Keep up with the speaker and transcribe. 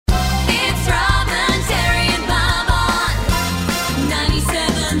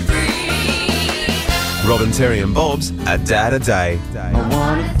and Terry and Bob's A Dad a Day. I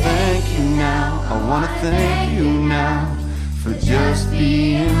wanna thank you now, I wanna thank you now for just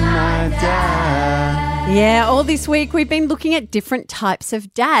being my dad. Yeah, all this week we've been looking at different types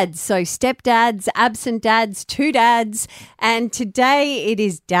of dads. So stepdads, absent dads, two dads, and today it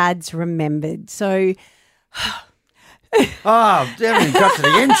is dads remembered. So Oh, damn, we got to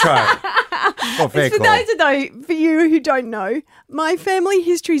the intro. Oh, fair for call. for you who don't know, my family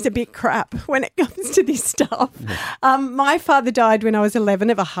history is a bit crap when it comes to this stuff. My father died when I was 11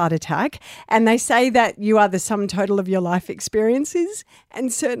 of a heart attack, and they say that you are the sum total of your life experiences,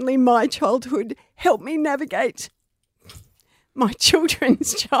 and certainly my childhood helped me navigate my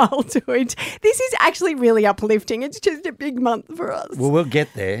children's childhood. This is actually really uplifting. It's just a big month for us. Well, we'll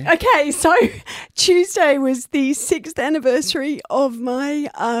get there. Okay, so Tuesday was the 6th anniversary of my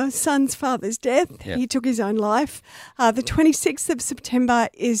son's father's death. Yep. He took his own life. The 26th of September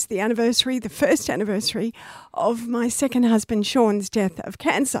is the anniversary, the first anniversary of my second husband Sean's death of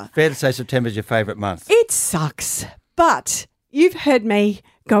cancer. Fair to say September's your favourite month. It sucks, but you've heard me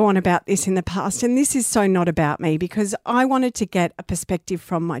go on about this in the past, and this is so not about me because I wanted to get a perspective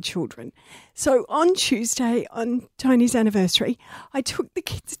from my children. So on Tuesday, on Tony's anniversary, I took the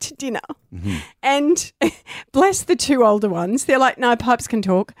kids to dinner and bless the two older ones. They're like, no, Pipes can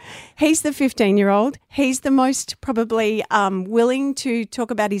talk. He's the 15-year-old. He's the most probably willing to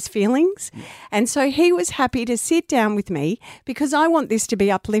talk about his feelings. And so he was happy to sit down with me because I want this to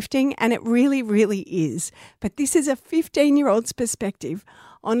be uplifting, and it really, really is. But this is a 15-year-old's perspective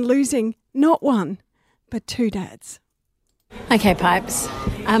on losing not one, but two dads. Okay, Pipes.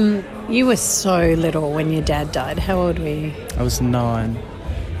 You were so little when your dad died. How old were you? I was 9.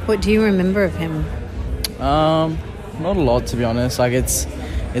 What do you remember of him? Not a lot, to be honest. Like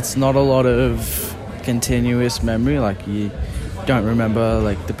it's not a lot of continuous memory. Like you don't remember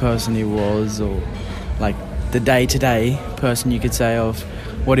like the person he was or like the day-to-day person you could say of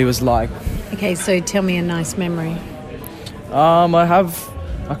what he was like. Okay, so tell me a nice memory. I have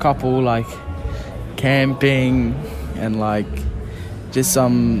a couple like camping and like just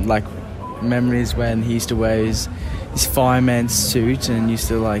some like memories when he used to wear his fireman suit and used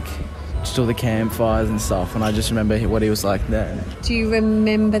to like just all the campfires and stuff, and I just remember what he was like then. Do you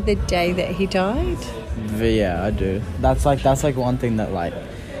remember the day that he died? But yeah, I do. That's like one thing that like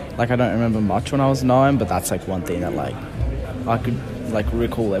I don't remember much when I was 9, but that's like one thing that like I could like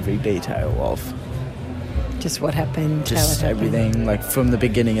recall every detail of. Just what happened? Just how it happened. everything, like from the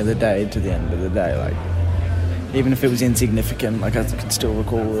beginning of the day to the end of the day, like even if it was insignificant, like I could still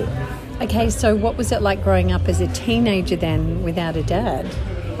recall it. Okay, so what was it like growing up as a teenager then without a dad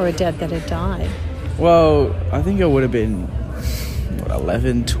or a dad that had died? Well, I think I would have been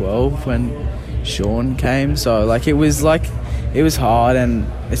 11, 12 when Sean came, so like it was hard,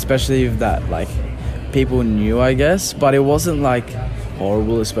 and especially if that like people knew, I guess, but it wasn't like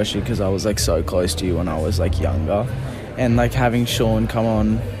horrible, especially because I was like so close to you when I was like younger, and like having Sean come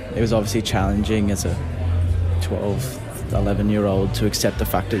on, it was obviously challenging as a 11-year-old to accept the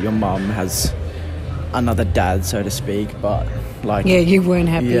fact that your mum has another dad, so to speak. But like, yeah, you weren't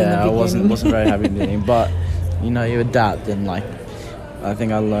happy in the beginning. I wasn't very happy in the beginning, but you know, you adapt, and like I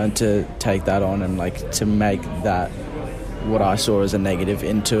think I learned to take that on and like to make that what I saw as a negative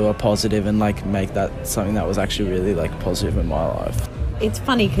into a positive, and like make that something that was actually really like positive in my life. It's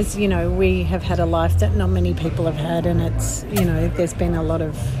funny because, you know, we have had a life that not many people have had, and it's, you know, there's been a lot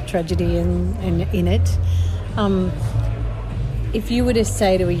of tragedy in it. If you were to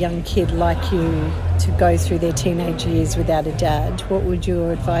say to a young kid like you to go through their teenage years without a dad, what would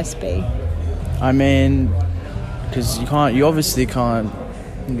your advice be? I mean, because you obviously can't,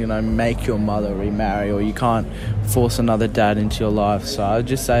 you know, make your mother remarry, or you can't force another dad into your life. So I'd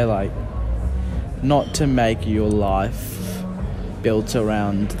just say like not to make your life built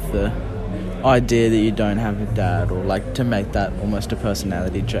around the idea that you don't have a dad, or like to make that almost a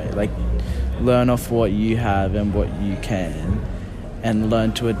personality trait. Like learn off what you have and what you can, and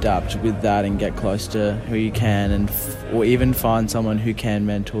learn to adapt with that and get close to who you can, and or even find someone who can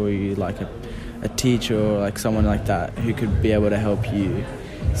mentor you, like a teacher or like someone like that who could be able to help you,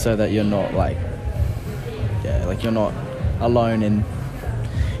 so that you're not like you're not alone in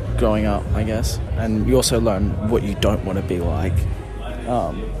growing up, I guess. And you also learn what you don't want to be like.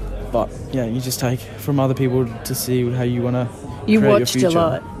 But yeah, you just take from other people to see how you want to You create watched your future. a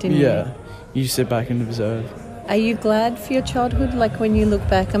lot, didn't you? Yeah, you sit back and observe. Are you glad for your childhood? Like when you look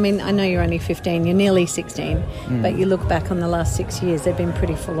back, I mean, I know you're only 15, you're nearly 16, but you look back on the last 6 years, they've been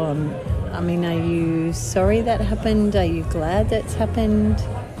pretty full on. I mean, are you sorry that happened? Are you glad that's happened?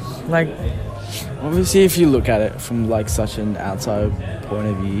 Like, obviously if you look at it from like such an outside point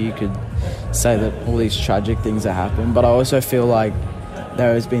of view, you could say that all these tragic things that happen, but I also feel like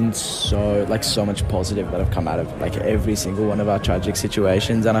there has been so much positive that have come out of like every single one of our tragic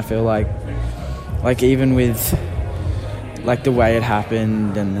situations, and I feel like even with like the way it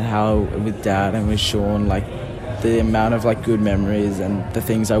happened and how with Dad and with Sean, like the amount of like good memories and the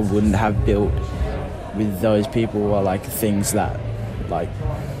things I wouldn't have built with those people are like things that like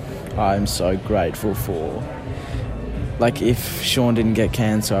I'm so grateful for. Like if Sean didn't get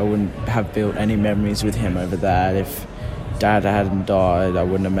cancer, I wouldn't have built any memories with him over that. If Dad hadn't died, I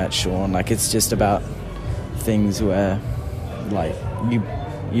wouldn't have met Sean. Like it's just about things where like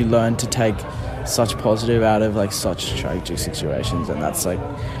you learn to take such positive out of like such tragic situations, and that's like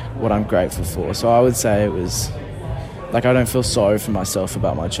what I'm grateful for. So I would say it was like I don't feel sorry for myself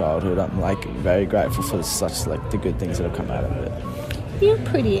about my childhood. I'm like very grateful for such like the good things that have come out of it. You're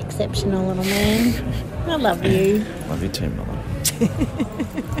pretty exceptional, little man. I love you. Love you too, Mama.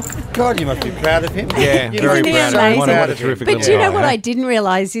 God, you must be proud of him. Yeah, very Isn't he proud. amazing? What a terrific But little do you know guy, what huh? I didn't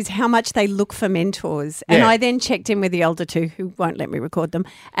realise is how much they look for mentors. And Yeah. I then checked in with the older two who won't let me record them.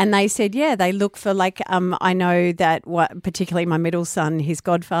 And they said, yeah, they look for like, I know that particularly my middle son, his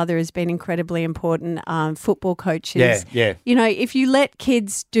godfather has been incredibly important, football coaches. Yeah. You know, if you let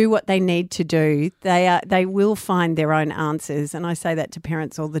kids do what they need to do, they will find their own answers. And I say that to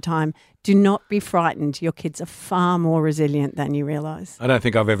parents all the time. Do not be frightened. Your kids are far more resilient than you realise. I don't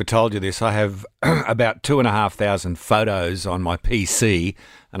think I've ever told you this. I have about 2,500 photos on my PC,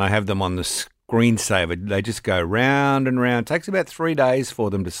 and I have them on the screensaver. They just go round and round. It takes about 3 days for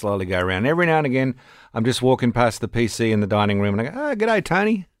them to slowly go around. Every now and again, I'm just walking past the PC in the dining room, and I go, "Oh, g'day,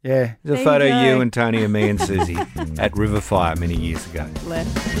 Tony." Yeah. There's a There photo you of go. you and Tony and me and Susie at Riverfire many years ago.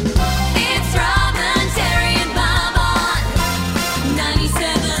 Left.